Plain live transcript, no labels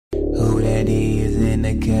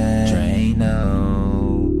again.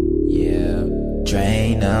 Draino, yeah.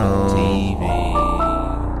 DraineoTV,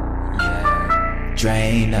 yeah.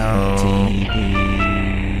 DraineoTV,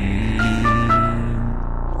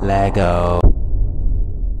 Lego.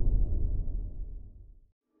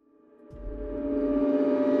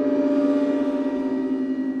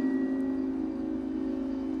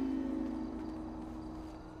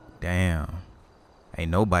 Damn,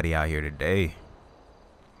 ain't nobody out here today.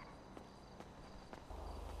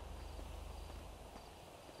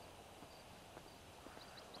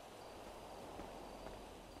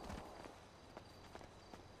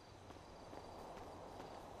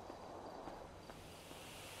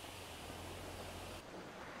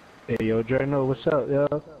 Hey, yo, Draino, what's up, yo?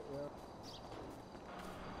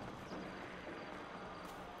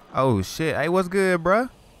 Oh shit, hey, what's good, bruh?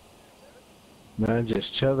 Man,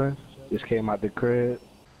 just chilling. Just came out the crib.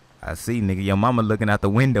 I see, nigga, your mama looking out the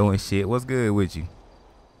window and shit. What's good with you?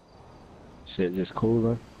 Shit, just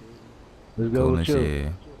cooling. Let's go Cool with and you.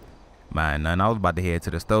 shit. Man, nothing. I was about to head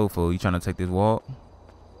to the stove, fool. You trying to take this walk?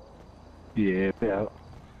 Yeah.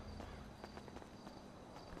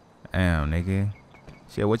 Damn, nigga.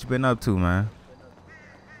 Shit, what you been up to, man?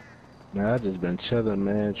 Man, I just been chilling,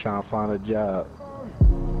 man, trying to find a job.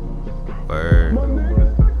 Word.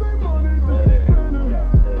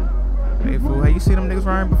 Hey, fool, have you seen them niggas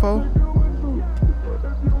riding before?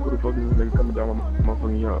 Who the fuck is this nigga coming down my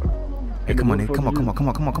motherfucking yard? Hey, come on, nigga. Come on.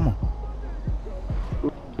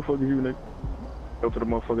 Who the fuck is you, nigga? Go to the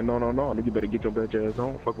motherfucking no. Nigga, you better get your bitch ass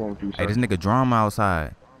on. Fuck wrong with you, son. Hey, this nigga drama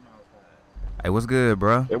outside. Hey, what's good,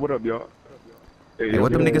 bro? Hey, what up, y'all? Hey,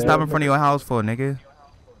 what them niggas stopping in front of your house for, nigga?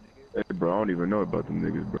 Hey, bro, I don't even know about them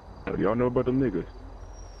niggas, bro. Y'all know about them niggas?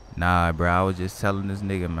 Nah, bro, I was just telling this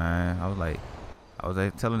nigga, man. I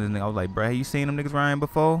was telling this nigga, I was like, bro, have you seen them niggas riding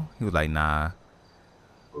before? He was like, nah.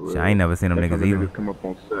 Shit, I ain't never seen them niggas either. Niggas come up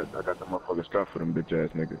on set. I got the motherfucking strap for them bitch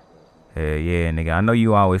ass niggas. Hell yeah, nigga. I know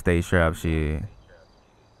you always stay strapped, shit.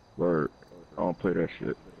 Word. I don't play that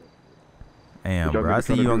shit. Damn, bro, I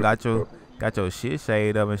see you don't got your shit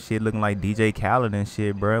shade up and shit looking like DJ Khaled and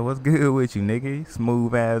shit, bro. What's good with you, nigga?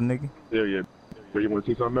 Smooth ass nigga. Yeah. But you want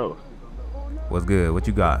to see something else? What's good? What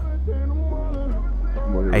you got?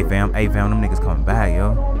 Hey fam, them niggas coming back,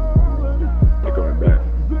 yo. They coming back.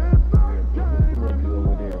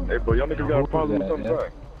 Hey, bro, y'all niggas got a problem with something,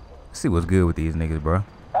 right? See what's good with these niggas, bro.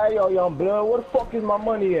 Hey, yo, young blood, where the fuck is my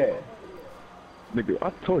money at? Nigga, I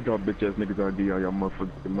told y'all bitch ass niggas I'd give y'all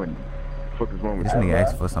motherfucking money. What the fuck is wrong with This you? nigga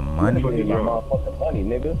asked for some money. Give me my motherfucking money,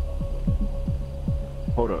 nigga.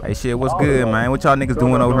 Hold up. Hey shit, what's good, man? What y'all niggas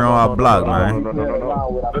doing over here on our block, man? No.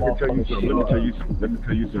 Let me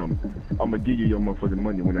tell you something. I'ma give you your motherfucking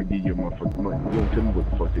money when I give you your motherfucking money. You don't tell me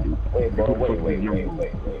what the fuck to do. Wait.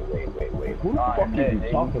 Who the fuck is you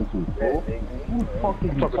talking to, bro? Who the fuck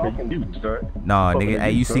is you talking to? Son. Nah, nigga,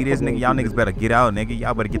 hey, you see this nigga? Y'all niggas better get out, nigga.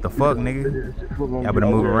 Y'all better get the fuck, nigga. Y'all better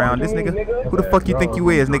move around. This nigga, who the fuck you think you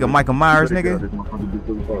is, nigga? Michael Myers, nigga?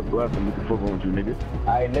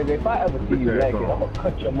 Alright, nigga, if I ever see you naked, I'ma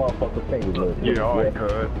cut your motherfucking fingers off. Yeah, alright,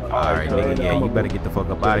 cuz. Alright, nigga, yeah, you better get the fuck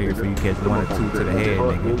up out of here before you catch 1 or 2 to the head,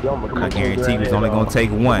 nigga. I guarantee you it's only gonna take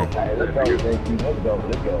 1. Hey, let's go,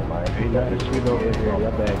 man. Ain't nothing sweet over here.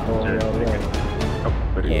 Y'all back going all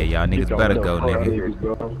right. Yeah, y'all niggas better go, nigga.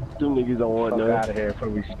 Them niggas don't want nothing out of here before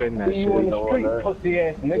we spin that See shit. you in the street, pussy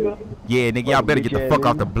ass nigga. Yeah, nigga, y'all better get the fuck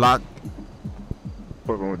off the block.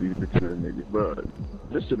 Fuck on with these bitches ass niggas, bro.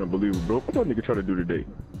 This shit unbelievable, bro. What that nigga try to do today?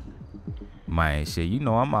 Man, shit, you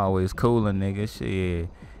know I'm always coolin', nigga. Shit,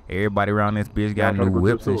 everybody around this bitch got new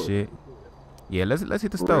whips and shit. Yeah, let's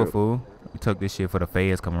hit the stove, fool. We took this shit for the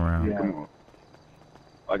feds come around. Yeah. Come on.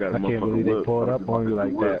 I got a I can't believe they pulled up on you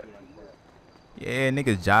like that. Yeah,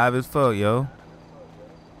 niggas jive as fuck, yo.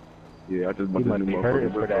 Yeah, I just You bought this must new be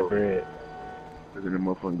hurting for that motherfucking bread. It's in the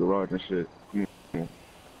motherfucking garage and shit. Come on.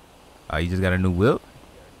 Oh, you just got a new whip?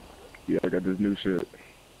 Yeah, I got this new shit.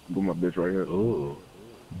 Put my bitch right here. Ooh.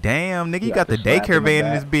 Damn, nigga, you got got the the slap daycare in the van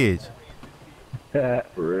in this bitch.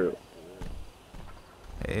 For real.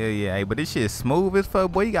 Hell yeah, hey, but this shit smooth as fuck,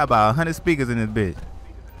 boy. You got about 100 speakers in this bitch.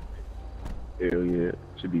 Hell yeah.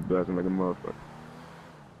 Should be blasting like a motherfucker.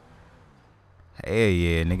 Hell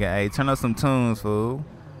yeah, nigga. Hey, turn up some tunes, fool.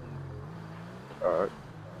 Alright.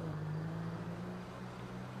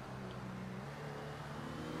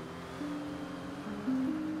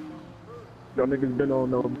 Y'all niggas been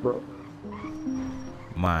on though, bro.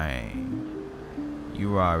 Man,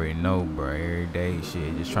 you already know, bro. Every day,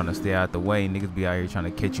 shit. Just trying to stay out the way. Niggas be out here trying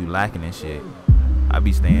to catch you lacking and shit. I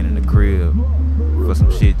be staying in the crib for some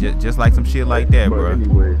shit, just like some shit like that, bro.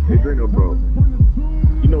 Anyway, hey Draino, bro.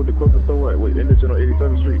 You know the closest store at? Wait, in this on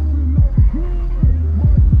 87th Street.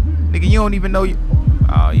 you don't even know you.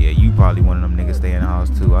 Oh yeah, you probably one of them niggas stay in the house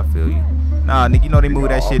too. I feel you. Nah, nigga, you know they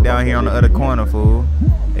moved that shit down here on the other corner, fool.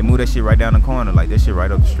 They moved that shit right down the corner, like that shit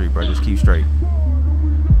right up the street, bro. Just keep straight.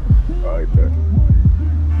 Alright, bet.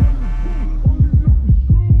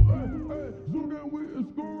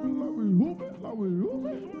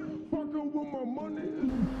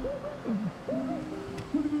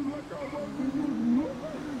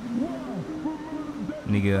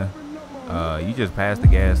 Nigga, you just passed the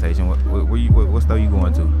gas station. What store you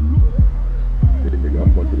going to? Yeah, nigga,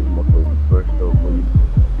 I'm going to this motherfucking first store for you.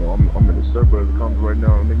 You know, I'm in the suburbs of Compton right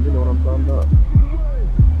now, nigga. You know what I'm talking about?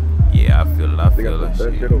 Yeah, I feel it. I feel They got it. that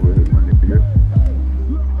Shit. shit over here, my nigga.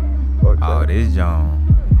 Oh, this John.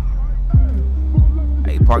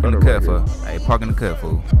 Hey, park in the cut, fool. Hey, park in the cut,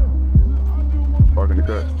 fool. Park in the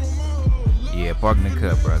cut. Yeah, park in the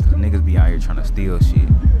cut, bro. Cause niggas be out here trying to steal shit.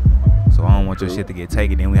 So I don't want your shit to get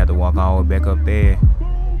taken. Then we have to walk all the way back up there.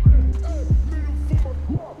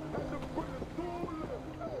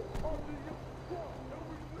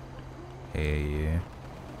 Hell yeah.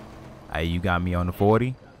 Hey, you got me on the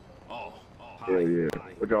 40? Yeah.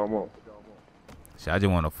 What y'all want? Shit, I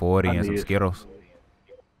just want a 40 and some Skittles.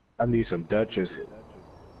 I need some Dutchess.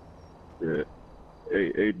 Yeah.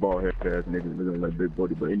 Hey, 8-ball head ass niggas looking like big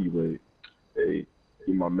body, but anyway, hey,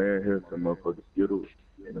 give my man here some motherfucking Skittles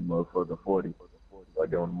and a motherfucking 40.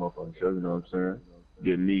 Like that on the motherfucking show, you know what I'm saying?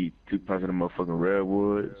 Get me 2 pounds of the motherfucking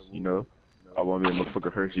Redwoods, you know? I want me a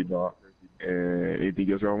motherfucking Hershey bar. And anything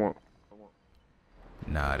else y'all want?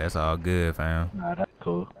 Nah, that's all good, fam. Nah, that's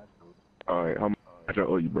cool. Alright, how much I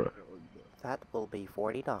owe you, bro? That will be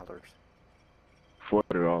 $40. $40.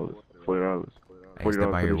 $40. Hey,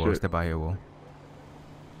 step out here, Will. Step out here, Will.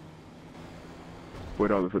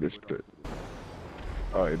 $40 for this shit.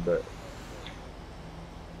 Alright, bet.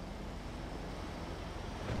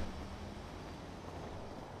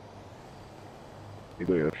 You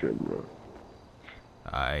go your shit, bro.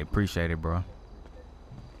 I appreciate it, bro.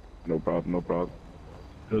 No problem, no problem.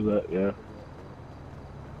 Good luck, yeah.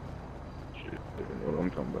 Shit, you know what I'm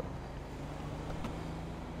talking about.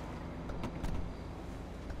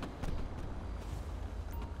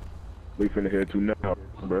 We finna head to now,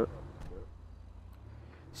 bro.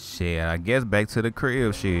 Shit, I guess back to the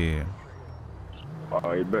crib, shit.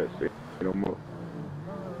 Alright, bet. Say no more.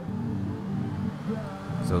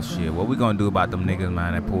 So shit, what we gonna do about them niggas,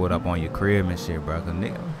 man, that pulled up on your crib and shit, bro? Cause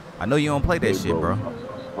nigga, I know you don't play that Hey, shit, bro. I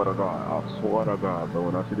swear to God, I swear to God, bro.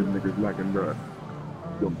 When I see them niggas lacking, bro,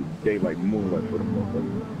 it's gonna be day like moonlight for the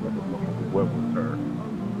motherfuckers. Like a motherfucking weapon turn.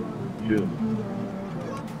 Feel me?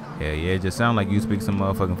 Hell yeah, it just sound like you speak some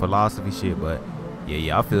motherfucking philosophy shit, but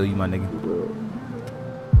yeah, I feel you, my nigga.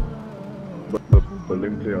 But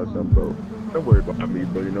let me tell y'all something, bro. Don't worry about me,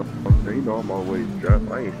 bro. You know what I'm saying? You know I'm always strapped.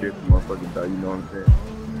 I ain't scared to motherfucking die. You know what I'm saying?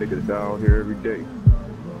 Niggas die out here every day.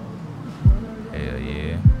 Hell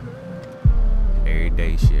yeah.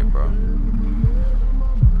 Everyday shit, bro.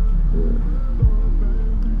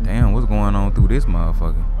 Damn, what's going on through this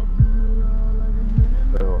motherfucker?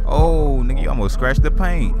 Oh, nigga, you almost scratched the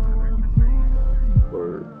paint.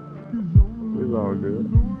 Word. It's all good.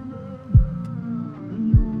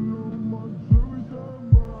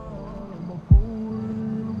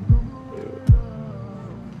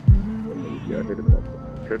 Yeah, I hit it up.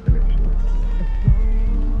 Tripping and shit.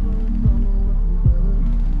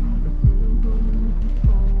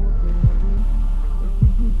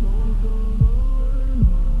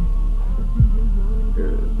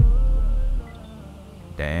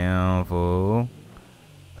 Damn, fool.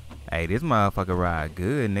 Hey, this motherfucker ride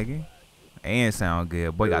good, nigga. And sound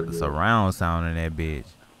good. Boy got the surround sound in that bitch.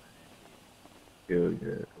 Hell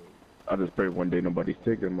yeah. I just pray one day nobody's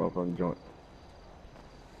taking that motherfucking joint.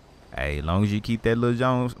 Hey, as long as you keep that little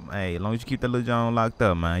Jones, hey, as long as you keep that little Jones locked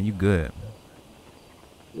up, man, you good.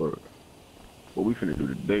 Word. What we finna do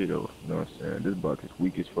today, though, you know what I'm saying? This buck is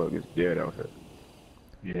weak as fuck. It's dead out here.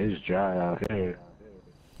 Yeah, it's dry out here.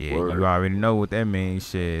 Yeah, Word. you already know what that means,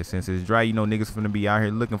 shit. Since it's dry, you know niggas finna be out here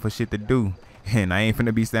looking for shit to do. And I ain't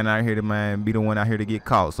finna be standing out here to, man, be the one out here to get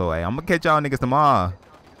caught. So, hey, I'm gonna catch y'all niggas tomorrow.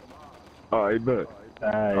 Alright, bet.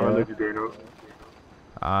 I'll let you go, know.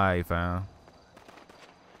 Alright, fam.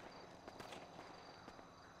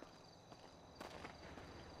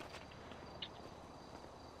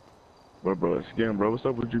 Bro, it's again, bro. What's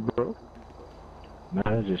up with you, bro?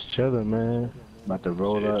 Man, just chilling, man. About to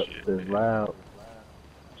roll up this loud.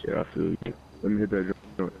 Yeah, I feel you. Let me hit that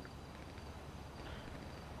joint.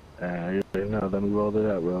 You already know. Let me roll it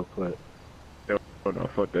up real quick. Yo, no,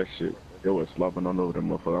 fuck that shit. Yo, was slopping on over that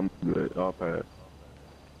motherfucker. I'm good. I'll pass.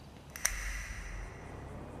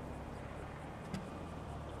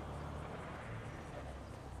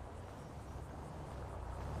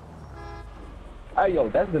 Hey, yo,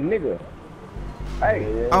 that's the nigga.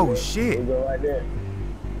 Hey. Oh shit. He go right there.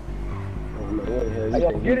 Hey,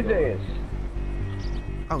 yo, get his ass.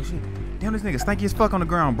 Oh shit. Damn, this nigga stinky as fuck on the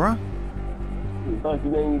ground, bro. What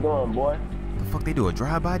you ain't going, boy? The fuck they do a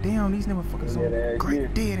drive-by? Damn, these motherfuckers Yeah, are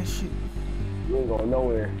great dead and shit. You ain't going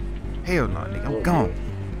nowhere. Hell no, nigga, I'm gone.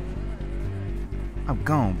 I'm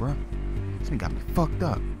gone, bro. This nigga got me fucked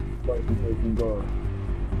up. Fuck you going?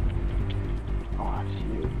 Oh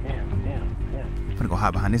shit! Damn. I'm finna go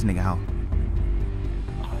hide behind this nigga house.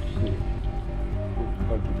 Oh shit!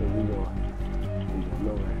 Fuck you think we going? We going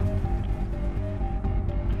nowhere.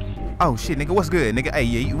 Oh shit, nigga, what's good, nigga? Hey,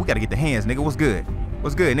 yeah, we gotta get the hands, nigga. What's good?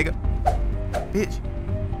 What's good, nigga? Bitch.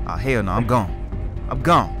 Oh hell no, I'm gone. I'm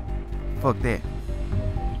gone. Fuck that.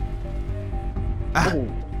 Ah.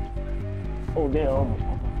 Oh damn.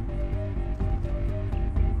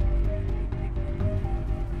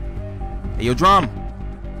 Hey, yo, drama.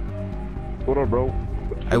 What up, bro?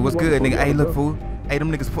 Hey, what's good, nigga? Hey, look, fool. Hey,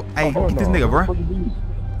 them niggas. Hey, get this nigga, bro.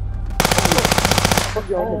 Fuck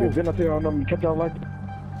y'all niggas. Didn't I tell y'all nothing? Kept y'all like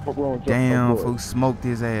that? Fuck wrong. Damn, fool, smoked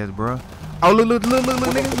his ass, bro. Oh, look, nigga, look,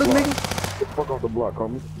 nigga. Fuck off the block,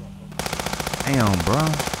 homie. Damn, bro.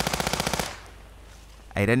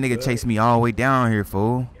 Hey, that nigga chased me all the way down here,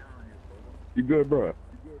 fool. You good, bro?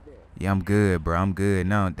 Yeah, I'm good, bro. I'm good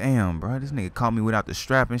now. Damn, bro. This nigga caught me without the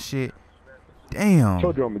strap and shit. Damn.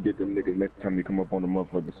 Told you I'm gonna get them niggas next time you come up on the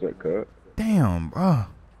motherfucking set, cut. Damn, bro.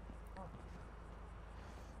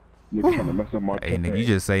 You trying to mess up my Hey, nigga, you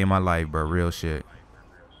just saved my life, bro. Real shit.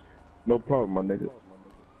 No problem, my nigga.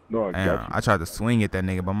 No, I got you. I tried to swing at that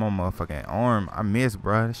nigga, but my motherfucking arm, I missed,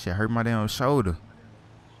 bro. That shit hurt my damn shoulder.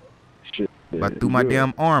 Shit. But I threw my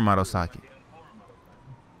damn arm out of socket.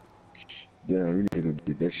 Damn, you need to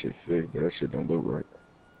get that shit fixed. That shit don't look right.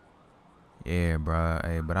 Yeah, bro.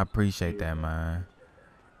 Hey, but I appreciate that, man.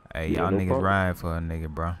 Hey, Yeah, y'all no niggas problem. ride for a nigga,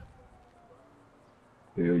 bro.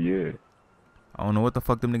 Hell yeah. I don't know what the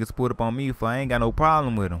fuck them niggas pulled up on me for. I ain't got no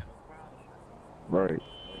problem with them. Right.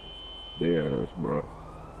 Yeah, bro.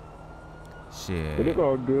 But Shit. it's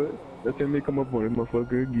all good. Let's say me come up on this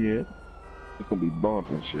motherfucker again. It's gonna be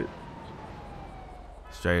bumping shit.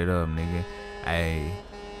 Straight up, nigga. Hey.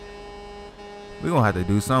 We gonna have to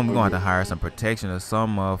do something. We gonna have to hire some protection or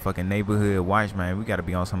some motherfucking neighborhood watch, man. We gotta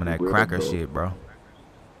be on some of that Real, cracker bro. shit, bro.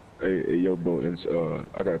 Hey, yo, bro, and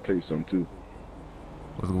I gotta tell you something too.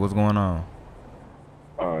 What's going on?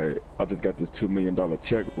 Alright, I just got this $2 million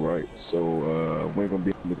check, right? So we ain't gonna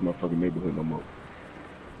be in this motherfucking neighborhood no more.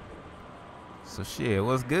 So shit,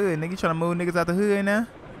 what's good, nigga? You tryna move niggas out the hood now?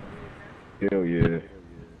 Hell yeah.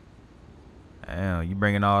 Damn, you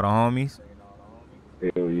bringing all the homies?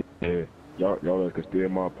 Hell yeah. Y'all can stay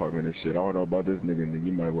in my apartment and shit. I don't know about this nigga, and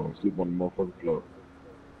you might well sleep on the motherfucking floor.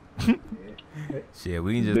 Shit,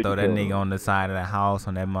 we can just throw that nigga on the side of the house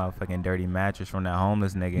on that motherfucking dirty mattress from that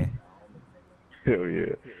homeless nigga. Hell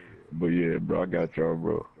yeah. But yeah, bro, I got y'all,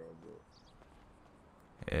 bro.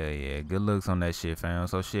 Hell yeah, good looks on that shit, fam.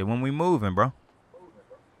 So shit, when we moving, bro?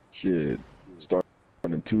 Shit. Starting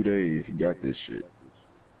in 2 days, you got this shit.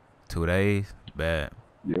 2 days? Bad.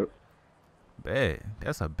 Yep. Bad.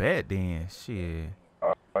 That's a bet then. Shit.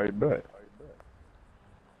 I bet.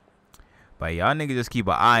 But y'all niggas just keep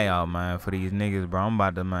an eye out, man, for these niggas, bro. I'm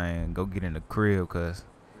about to, man, go get in the crib, cause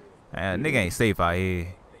nigga ain't safe out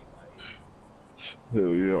here. Hell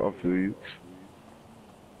yeah, I feel you.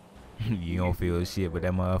 You don't feel shit with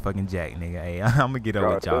that motherfucking jack, nigga. Hey, I'ma get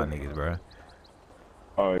up with y'all niggas, bro.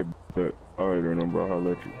 Alright, bet. Alright, then, bro. I'll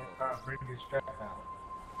let you.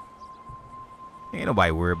 Ain't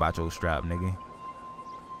nobody worried about your strap, nigga.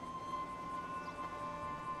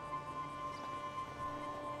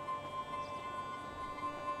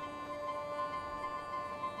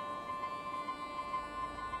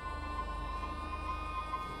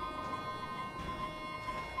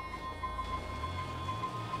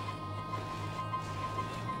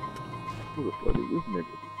 Who the fuck is this nigga?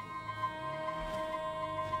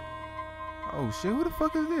 Oh shit, who the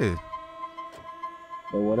fuck is this?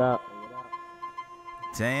 Hey, what up?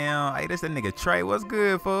 Damn, hey, this that nigga Trey. What's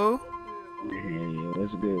good, fool? Yeah,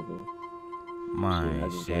 that's good, bro.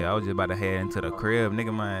 Man, shit, I was just about to head into the crib,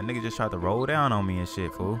 nigga. Man, nigga just tried to roll down on me and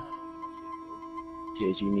shit, fool.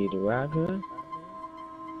 Shit, you need to ride, huh?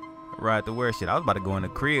 Right to where shit. I was about to go in the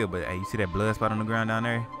crib, but hey, you see that blood spot on the ground down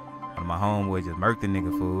there? One of my homeboys just murked the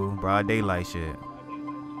nigga, fool. Broad daylight shit.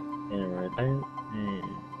 Yeah, right there.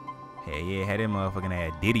 Hell yeah, had that motherfucking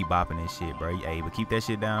ass Diddy bopping and shit, bro. Hey, but keep that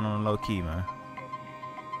shit down on the low key, man.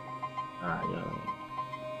 Alright, yo.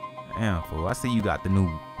 Damn, fool. I see you got the new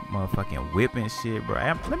motherfucking whip and shit,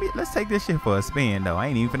 bro. Let's take this shit for a spin, though. I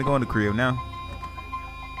ain't even finna go in the crib now.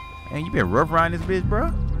 Man, you been rough riding this bitch, bro?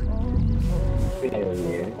 Hell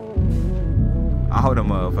yeah. I hold the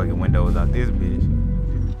motherfucking windows out this bitch.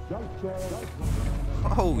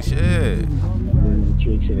 Oh shit. The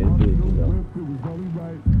tricks in this bitch, you know.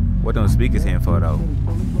 What them speakers hitting for though?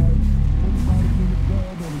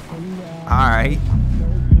 Alright.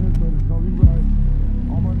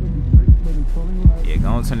 Yeah, go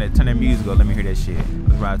on, turn that music up. Let me hear that shit.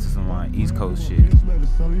 Let's ride to some East Coast shit.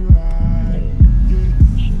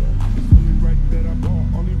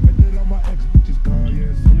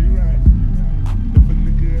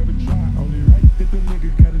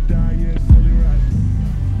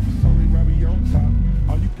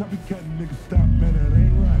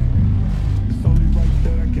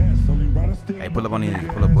 Hey, pull up on these.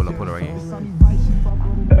 Pull up right here.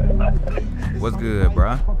 What's good,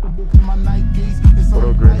 bruh? What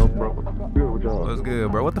up, Draino, bro? Good with y'all. What's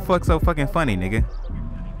good, bro? What the fuck so fucking funny, nigga?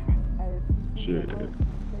 Shit.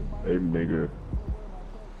 Hey, nigga.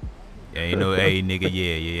 Yeah, you know, hey, nigga,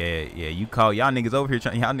 yeah. You call y'all niggas over here,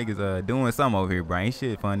 y'all niggas doing something over here, bro. Ain't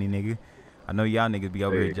shit funny, nigga. I know y'all niggas be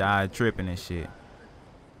over here jive tripping and shit.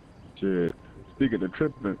 Shit. Speaking of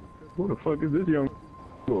tripping, who the fuck is this young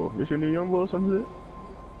boy? This your new young boy or something?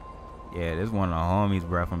 Yeah, this one of the homies,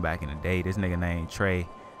 bro, from back in the day. This nigga named Trey.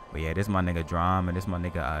 But yeah, this my nigga Drum and this my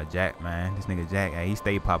nigga Jack, man. This nigga Jack, hey, he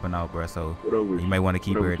stay popping out, bro. So you may want to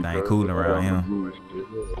keep everything cool around him.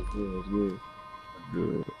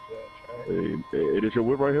 Good. Hey, this your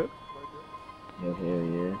whip right here? Yeah, hell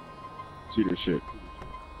yeah. See this shit.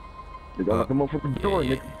 They gotta come up from the door,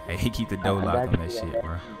 nigga. Hey, he keep the door locked on that shit,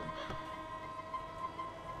 bro.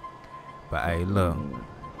 But hey, look.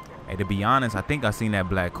 Hey, to be honest, I think I seen that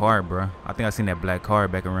black car, bro. I think I seen that black car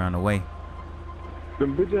back around the way.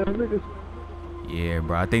 Them bitch ass niggas? Yeah,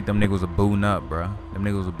 bro. I think them niggas was booting up, bro. Them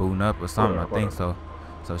niggas was booting up or something, I think so.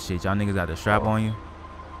 So shit, y'all niggas got the strap on you?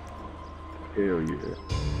 Hell yeah.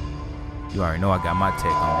 You already know I got my tech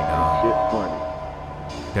on me, dog. Shit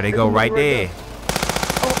funny. There they go right there.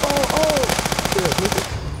 Oh. Yeah, nigga.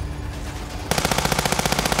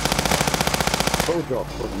 Hold up,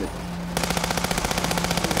 fuck nigga.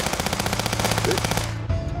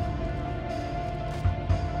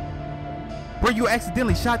 Bro, you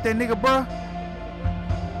accidentally shot that nigga, bro?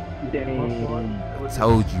 Damn. I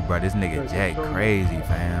told you, bro. This nigga Jack crazy,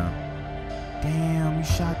 fam. Damn, you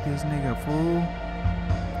shot this nigga, fool.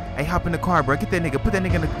 Hey, hop in the car, bro. Get that nigga. Put that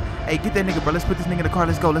nigga in the... Hey, get that nigga, bro. Let's put this nigga in the car.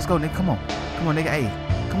 Let's go, nigga. Come on, nigga. Hey,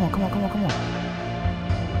 come on.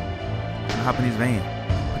 Hop in his van.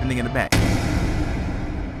 Put the nigga in the back.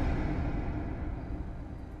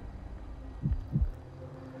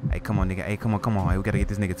 Hey, come on, nigga. Hey, come on. Hey, we gotta get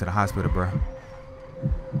this nigga to the hospital, bro.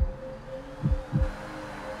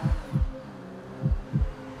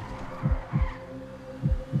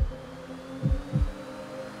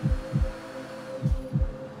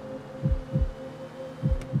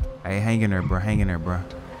 Hey, hang in there, bro.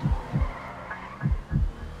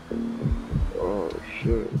 Oh,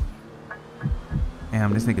 shit.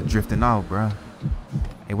 Damn, this nigga drifting off, bro.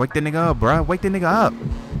 Hey, wake that nigga up, bro. Wake that nigga up.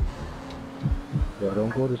 Yo,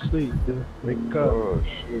 don't go to sleep, dude. Wake up. Oh,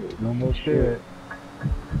 shit. No more scared.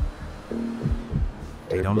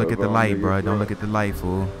 Hey, don't look at the light, bro. Don't look at the light,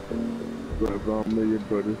 fool. Bro, if I'm a million,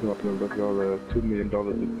 bro, this is not gonna look y'all $2 million a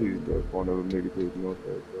piece, bro. For another nigga, you know what I'm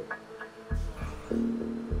saying, bro?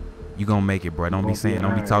 You gonna make it, bro. Don't be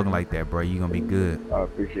talking like that, bro. You gonna be good. I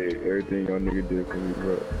appreciate everything y'all nigga did for me,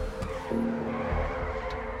 bro.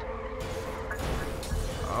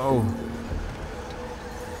 Oh.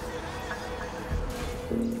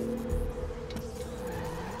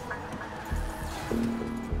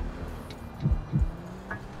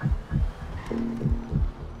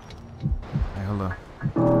 Hey, hold up.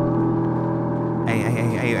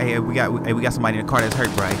 Hey, we got somebody in the car that's hurt,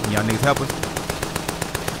 bro. Can y'all niggas help us?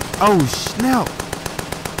 Oh, snap.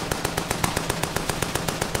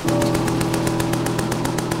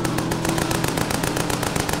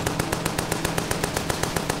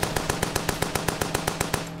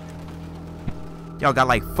 Y'all got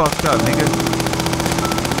like fucked up, nigga.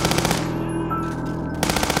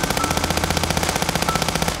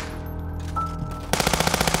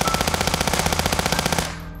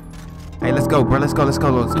 Hey, let's go, bro. Let's go,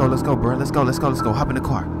 bro. Let's go. Hop in the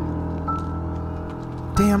car.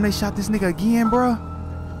 Damn, they shot this nigga again, bro.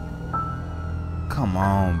 Come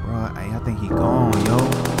on, bro. Hey, I think he gone, yo.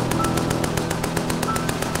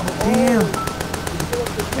 Damn.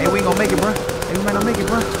 Hey, we ain't gonna make it, bro.